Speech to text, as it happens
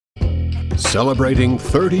celebrating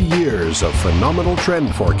 30 years of phenomenal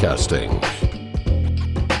trend forecasting.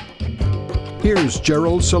 Here's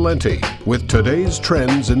Gerald Celente with today's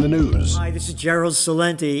trends in the news. Hi, this is Gerald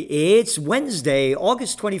Celente. It's Wednesday,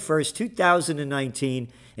 August 21st, 2019,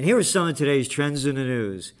 and here are some of today's trends in the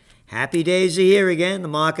news. Happy days are here again. The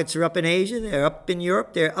markets are up in Asia, they're up in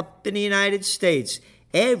Europe, they're up in the United States.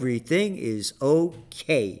 Everything is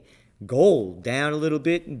okay. Gold down a little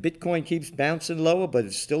bit, and Bitcoin keeps bouncing lower, but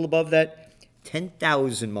it's still above that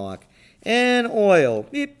 10,000 mark. And oil,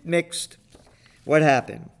 mixed. What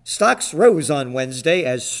happened? Stocks rose on Wednesday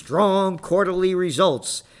as strong quarterly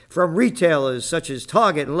results from retailers such as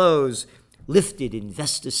Target and Lowe's lifted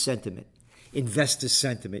investor sentiment.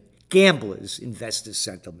 Gamblers' investor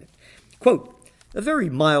sentiment. Quote, a very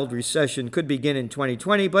mild recession could begin in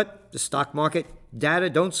 2020, but the stock market data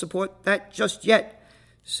don't support that just yet,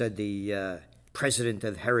 said the president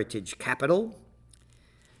of Heritage Capital.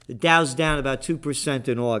 The Dow's down about 2%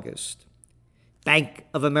 in August. Bank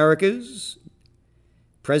of America's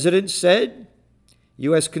president said,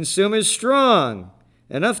 U.S. consumers strong,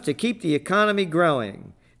 enough to keep the economy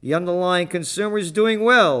growing. The underlying consumer is doing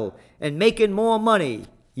well and making more money.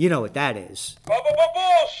 You know what that is.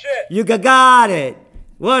 Bullshit! You got it.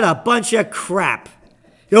 What a bunch of crap.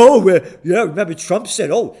 Remember Trump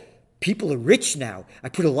said, people are rich now. I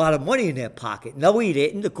put a lot of money in their pocket. No, he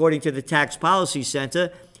didn't. According to the Tax Policy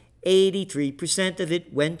Center, 83% of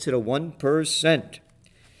it went to the 1%.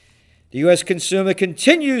 The U.S. consumer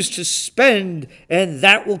continues to spend, and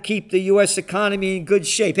that will keep the U.S. economy in good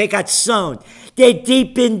shape. They got sown. They're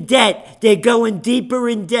deep in debt. They're going deeper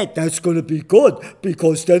in debt. That's going to be good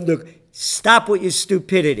because then stop with your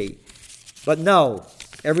stupidity. But no,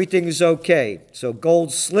 everything is okay. So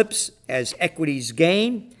gold slips as equities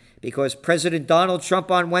gain because President Donald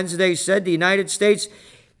Trump on Wednesday said the United States,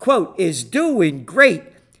 quote, is doing great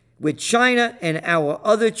with China and our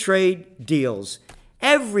other trade deals.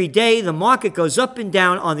 Every day, the market goes up and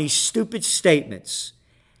down on these stupid statements.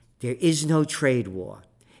 There is no trade war.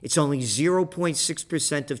 It's only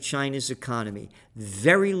 0.6% of China's economy.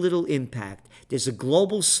 Very little impact. There's a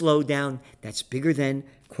global slowdown that's bigger than,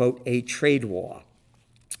 quote, a trade war.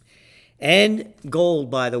 And gold,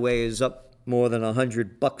 by the way, is up more than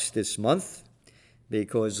 $100 this month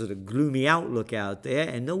because of the gloomy outlook out there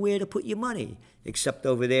and nowhere to put your money. Except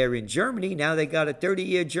over there in Germany, now they got a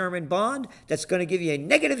 30-year German bond that's going to give you a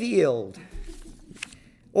negative yield.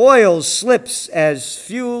 Oil slips as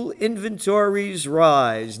fuel inventories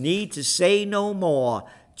rise. Need to say no more.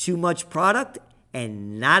 Too much product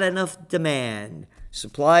and not enough demand.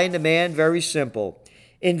 Supply and demand, very simple.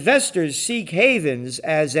 Investors seek havens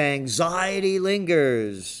as anxiety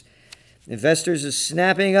lingers. Investors are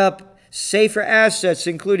snapping up safer assets,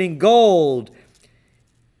 including gold,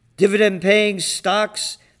 dividend-paying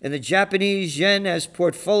stocks, and the Japanese yen as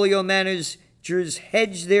portfolio managers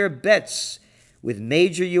hedge their bets with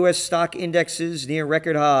major U.S. stock indexes near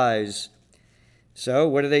record highs. So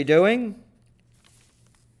what are they doing?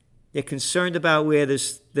 They're concerned about where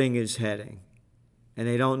this thing is heading, and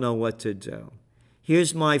they don't know what to do.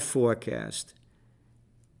 Here's my forecast.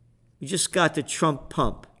 We just got the Trump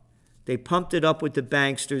pump. They pumped it up with the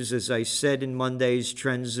banksters, as I said in Monday's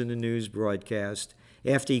Trends in the News broadcast.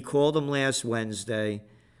 After he called them last Wednesday,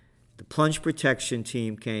 the plunge protection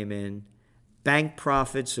team came in. Bank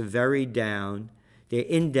profits are very down. Their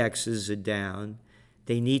indexes are down.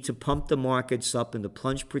 They need to pump the markets up, and the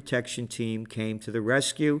plunge protection team came to the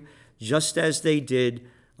rescue, just as they did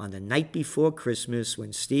on the night before Christmas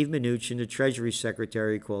when Steve Mnuchin, the Treasury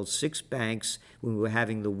Secretary, called 6 banks when we were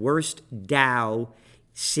having the worst Dow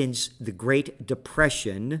since the Great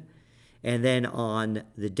Depression. And then on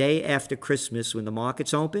the day after Christmas, when the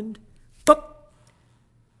markets opened,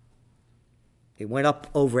 it went up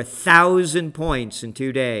over 1,000 points in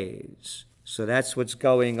 2 days. So that's what's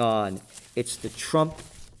going on. It's the Trump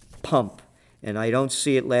pump, and I don't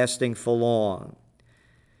see it lasting for long.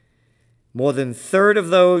 More than a third of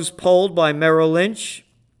those polled by Merrill Lynch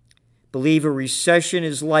believe a recession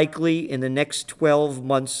is likely in the next 12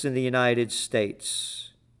 months in the United States.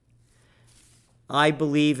 I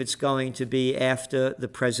believe it's going to be after the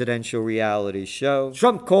presidential reality show.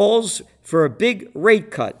 Trump calls for a big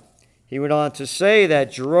rate cut. He went on to say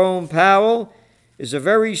that Jerome Powell is a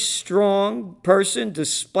very strong person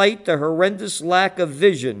despite the horrendous lack of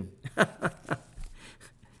vision.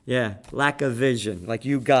 Yeah, lack of vision, like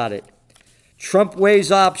you got it. Trump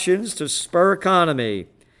weighs options to spur economy.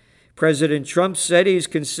 President Trump said he's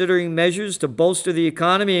considering measures to bolster the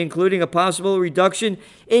economy, including a possible reduction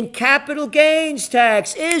in capital gains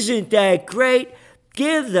tax. Isn't that great?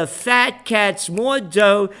 Give the fat cats more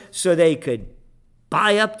dough so they could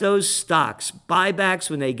Buy up those stocks, buybacks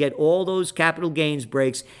when they get all those capital gains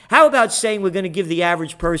breaks. How about saying we're going to give the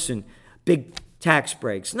average person big tax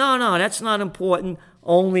breaks? No, that's not important,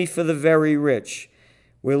 only for the very rich.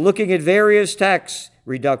 We're looking at various tax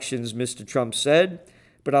reductions, Mr. Trump said,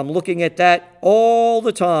 but I'm looking at that all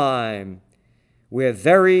the time. We're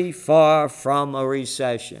very far from a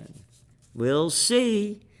recession. We'll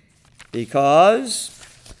see, because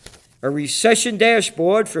a recession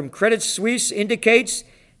dashboard from Credit Suisse indicates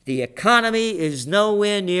the economy is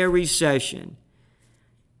nowhere near recession.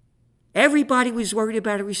 Everybody was worried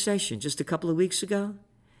about a recession just a couple of weeks ago.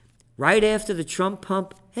 Right after the Trump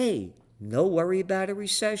pump, hey, no worry about a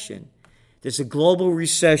recession. There's a global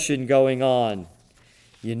recession going on.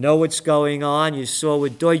 You know what's going on. You saw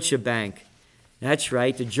with Deutsche Bank. That's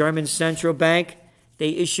right, the German central bank, they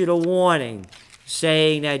issued a warning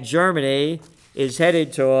saying that Germany is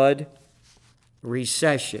headed toward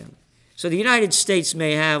recession. So the United States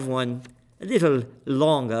may have one a little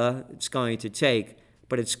longer it's going to take,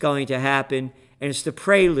 but it's going to happen, and it's the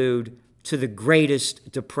prelude to the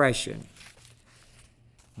greatest depression.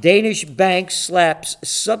 Danish bank slaps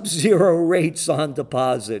sub-zero rates on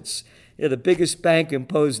deposits. The biggest bank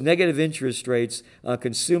imposed negative interest rates on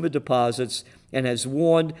consumer deposits and has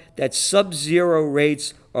warned that sub-zero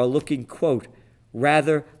rates are looking, quote,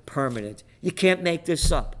 rather permanent. You can't make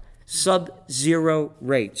this up. Sub-zero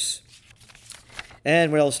rates.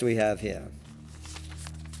 And what else do we have here?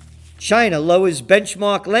 China lowers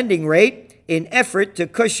benchmark lending rate in effort to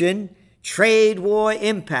cushion trade war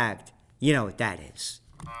impact. You know what that is.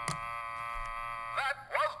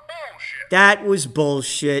 That was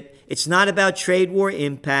bullshit. It's not about trade war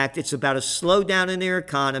impact. It's about a slowdown in their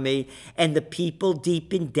economy and the people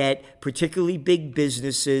deep in debt, particularly big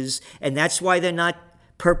businesses. And that's why they're not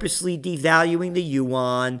purposely devaluing the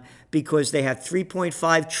yuan, because they have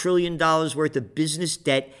 $3.5 trillion worth of business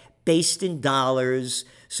debt based in dollars.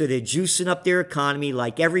 So they're juicing up their economy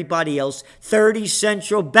like everybody else. 30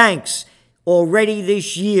 central banks already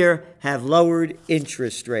this year have lowered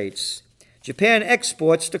interest rates. Japan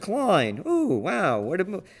exports decline. Ooh, wow.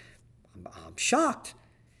 I'm shocked.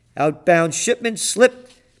 Outbound shipments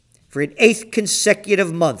slipped for an 8th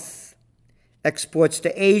consecutive month. Exports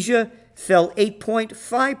to Asia fell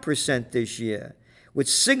 8.5% this year, with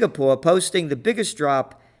Singapore posting the biggest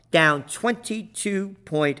drop, down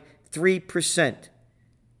 22.3%.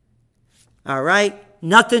 All right?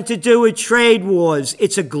 Nothing to do with trade wars.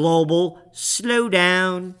 It's a global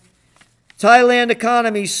slowdown. Thailand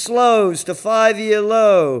economy slows to 5-year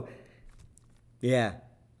low. Yeah.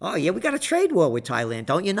 Oh, yeah, we got a trade war with Thailand.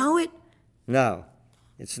 Don't you know it? No,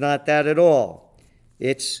 it's not that at all.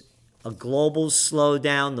 It's a global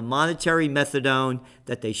slowdown. The monetary methadone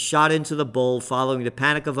that they shot into the bull following the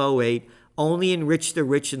panic of '08 only enriched the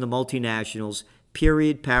rich and the multinationals.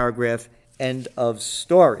 Period, paragraph, end of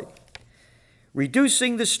story.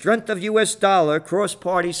 Reducing the strength of U.S. dollar,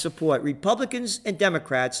 cross-party support. Republicans and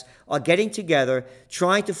Democrats are getting together,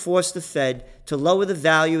 trying to force the Fed to lower the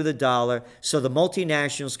value of the dollar so the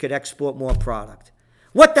multinationals could export more product.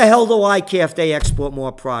 What the hell do I care if they export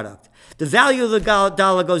more product? The value of the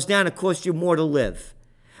dollar goes down, it costs you more to live.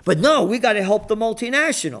 But no, we got to help the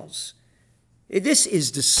multinationals. This is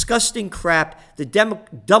disgusting crap. The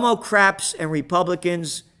Democrats and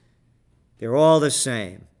Republicans, they're all the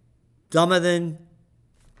same. Dumber than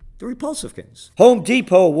the Repulsivekins. Home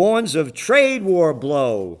Depot warns of trade war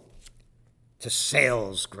blow to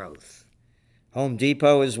sales growth. Home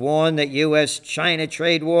Depot has warned that U.S.-China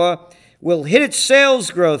trade war will hit its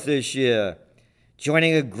sales growth this year,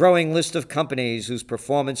 joining a growing list of companies whose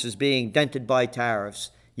performance is being dented by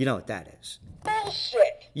tariffs. You know what that is.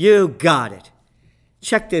 Bullshit. You got it.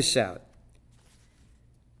 Check this out.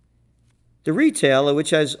 The retailer, which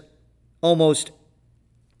has almost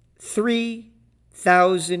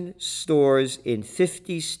 3,000 stores in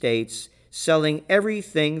 50 states selling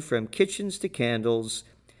everything from kitchens to candles,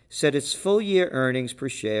 said its full-year earnings per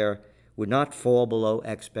share would not fall below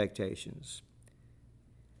expectations.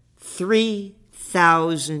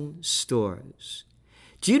 3,000 stores.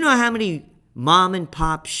 Do you know how many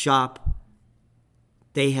mom-and-pop shop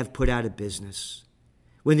they have put out of business?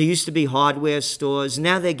 When there used to be hardware stores,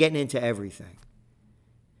 now they're getting into everything.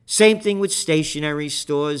 Same thing with stationery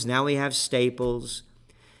stores. Now we have Staples.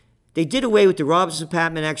 They did away with the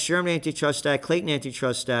Robinson-Patman Act, Sherman Antitrust Act, Clayton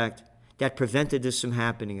Antitrust Act that prevented this from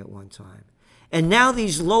happening at one time. And now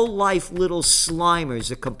these low-life little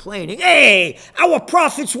slimers are complaining, hey, our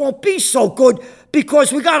profits won't be so good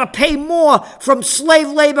because we got to pay more from slave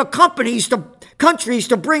labor countries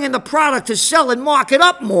to bring in the product to sell and market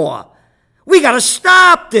up more. We got to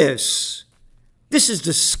stop this. This is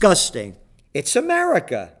disgusting. It's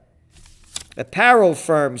America. Apparel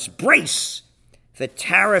firms brace for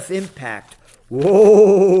tariff impact.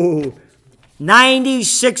 Whoa!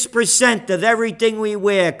 96% of everything we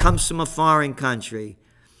wear comes from a foreign country.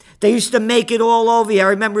 They used to make it all over here. I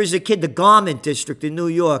remember as a kid, the garment district in New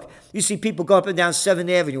York. You see people go up and down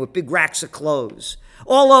 7th Avenue with big racks of clothes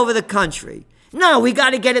all over the country. No, we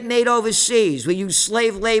got to get it made overseas. We use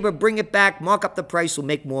slave labor, bring it back, mark up the price, we'll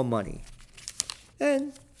make more money.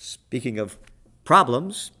 And speaking of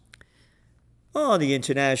problems, on the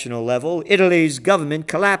international level, Italy's government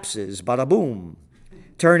collapses, bada boom,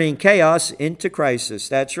 turning chaos into crisis.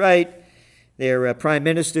 That's right. Their Prime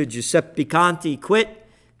Minister Giuseppe Conte quit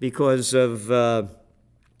because of the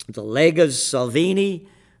Lega's Salvini,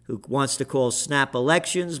 who wants to call snap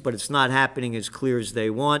elections, but it's not happening as clear as they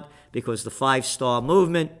want because the Five-Star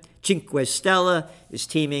Movement, Cinque Stelle, is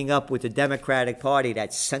teaming up with the Democratic Party,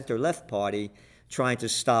 that center-left party, trying to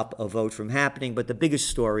stop a vote from happening. But the biggest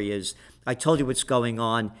story is, I told you what's going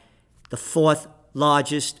on, the fourth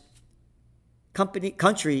largest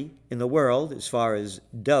country in the world, as far as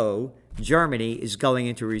dough, Germany, is going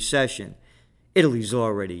into recession. Italy's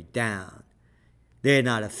already down. They're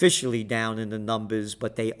not officially down in the numbers,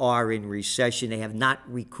 but they are in recession. They have not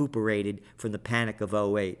recuperated from the panic of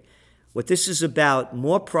 '08. What this is about,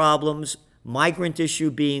 more problems, migrant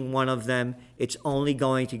issue being one of them. It's only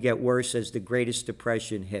going to get worse as the Greatest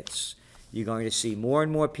Depression hits. You're going to see more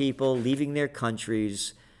and more people leaving their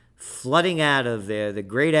countries, flooding out of there, the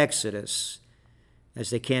great exodus, as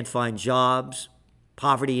they can't find jobs,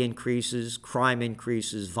 poverty increases, crime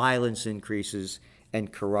increases, violence increases,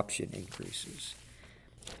 and corruption increases.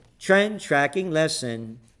 Trend tracking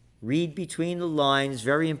lesson, read between the lines,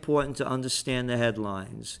 very important to understand the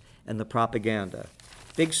headlines and the propaganda.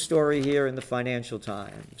 Big story here in the Financial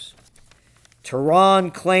Times.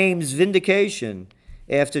 Tehran claims vindication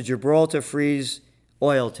after Gibraltar frees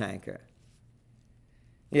oil tanker.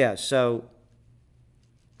 Yeah, so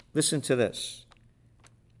listen to this.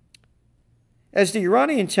 As the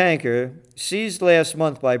Iranian tanker, seized last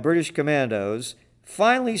month by British commandos,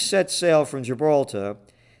 finally set sail from Gibraltar,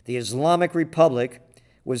 the Islamic Republic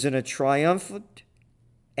was in a triumphant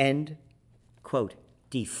and, quote,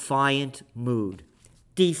 defiant mood.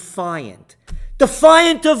 Defiant.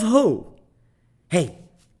 Defiant of who? Hey,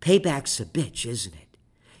 payback's a bitch, isn't it?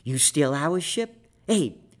 You steal our ship?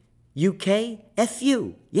 Hey, UK? F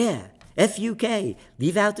you. Yeah, F-UK.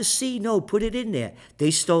 Leave out the C? No, put it in there.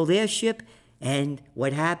 They stole their ship, and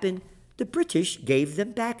what happened? The British gave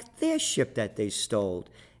them back their ship that they stole.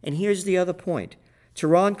 And here's the other point.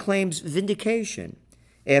 Tehran claims vindication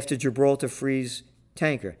after Gibraltar frees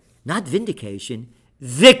tanker. Not vindication,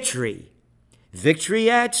 victory. Victory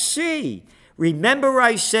at sea. Remember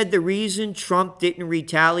I said the reason Trump didn't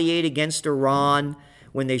retaliate against Iran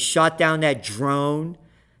when they shot down that drone,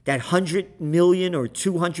 that $100 million or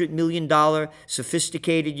 $200 million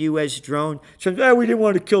sophisticated U.S. drone? So we didn't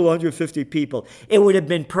want to kill 150 people. It would have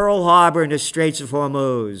been Pearl Harbor and the Straits of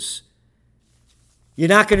Hormuz. You're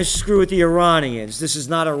not going to screw with the Iranians. This is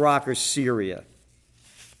not Iraq or Syria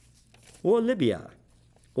or Libya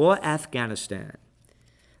or Afghanistan.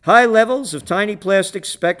 High levels of tiny plastic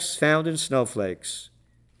specks found in snowflakes.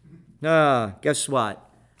 Guess what?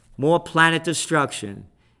 More planet destruction.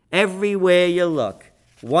 Everywhere you look.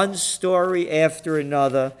 One story after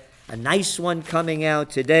another. A nice one coming out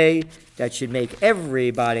today that should make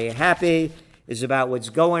everybody happy is about what's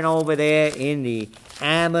going over there in the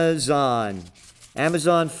Amazon.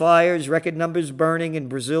 Amazon fires, record numbers burning in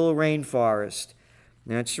Brazil rainforest.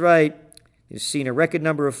 That's right. You've seen a record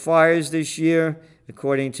number of fires this year.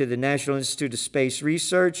 According to the National Institute of Space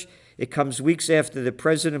Research, it comes weeks after the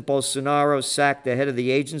President Bolsonaro sacked the head of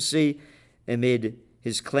the agency amid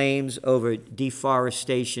his claims over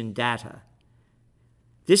deforestation data.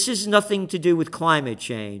 This has nothing to do with climate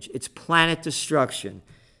change. It's planet destruction.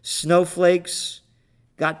 Snowflakes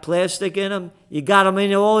got plastic in them. You got them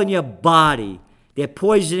all in your body. They're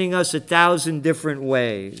poisoning us 1,000 different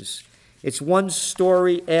ways. It's one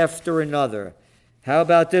story after another. How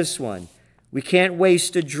about this one? We can't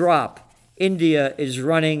waste a drop. India is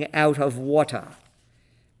running out of water.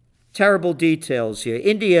 Terrible details here.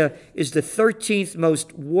 India is the 13th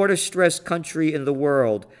most water-stressed country in the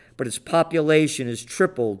world, but its population has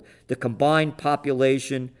tripled the combined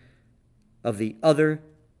population of the other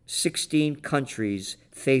 16 countries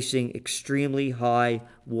facing extremely high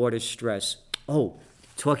water stress. Oh,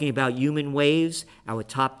 talking about human waves, our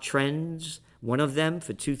top trends, one of them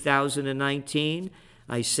for 2019,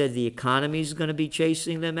 I said the economy is going to be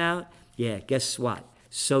chasing them out. Yeah, guess what?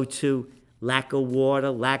 So too, lack of water,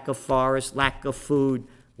 lack of forest, lack of food,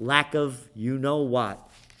 lack of you know what.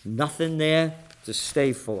 Nothing there to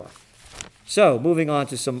stay for. So, moving on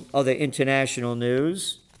to some other international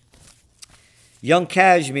news. Young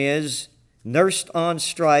Kashmirs nursed on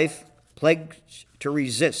strife, pledged to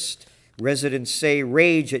resist. Residents say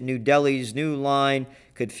rage at New Delhi's new line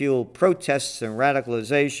could fuel protests and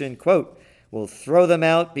radicalization. Quote, will throw them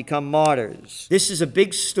out, become martyrs. This is a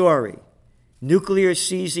big story. Nuclear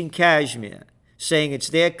seizing Kashmir, saying it's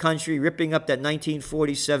their country, ripping up that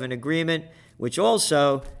 1947 agreement, which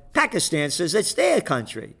also Pakistan says it's their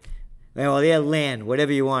country. Well, their land,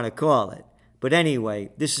 whatever you want to call it. But anyway,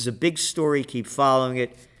 this is a big story. Keep following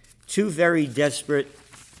it. Two very desperate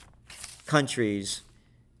countries.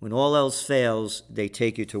 When all else fails, they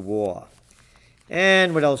take you to war.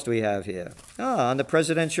 And what else do we have here? On the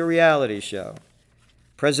presidential reality show.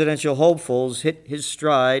 Presidential hopefuls hit his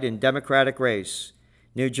stride in Democratic race.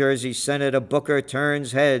 New Jersey Senator Booker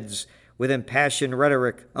turns heads with impassioned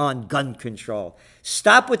rhetoric on gun control.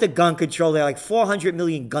 Stop with the gun control. There are like 400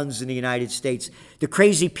 million guns in the United States. The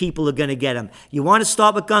crazy people are going to get them. You want to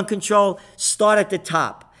start with gun control? Start at the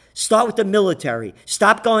top. Start with the military.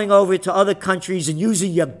 Stop going over to other countries and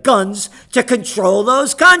using your guns to control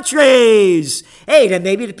those countries. Hey, then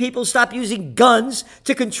maybe the people stop using guns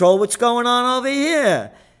to control what's going on over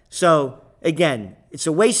here. So, again, it's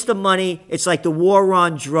a waste of money. It's like the war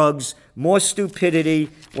on drugs. More stupidity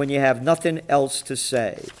when you have nothing else to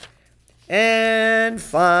say. And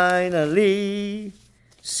finally,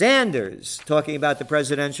 Sanders, talking about the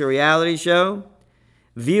presidential reality show.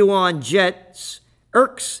 View on jets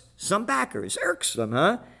irks some backers. Irks them,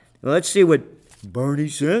 huh? Well, let's see what Bernie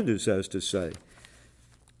Sanders has to say.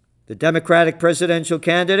 The Democratic presidential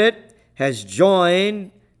candidate has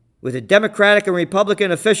joined with the Democratic and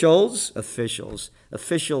Republican official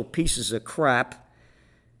pieces of crap,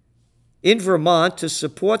 in Vermont to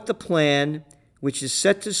support the plan, which is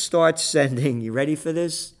set to start sending, you ready for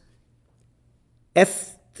this?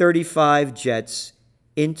 F-35 jets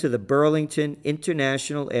into the Burlington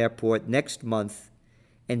International Airport next month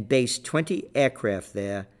and base 20 aircraft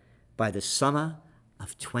there by the summer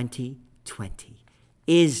of 2020.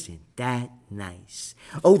 Isn't that nice?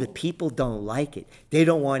 Oh, the people don't like it. They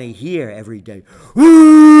don't want to hear every day,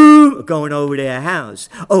 woo, going over their house.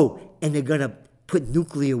 Oh, and they're going to put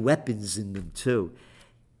nuclear weapons in them too.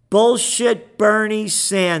 Bullshit Bernie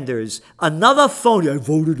Sanders. Another phony. I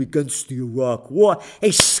voted against the Iraq war.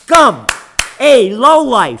 Hey, scum. Hey,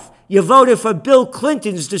 lowlife. You voted for Bill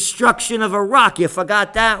Clinton's destruction of Iraq. You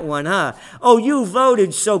forgot that one, huh? Oh, you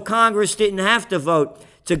voted so Congress didn't have to vote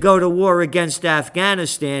to go to war against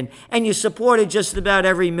Afghanistan, and you supported just about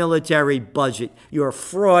every military budget. You're a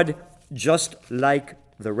fraud just like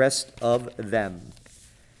the rest of them.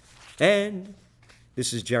 And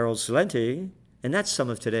this is Gerald Celente, and that's some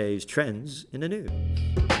of today's trends in the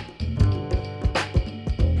news.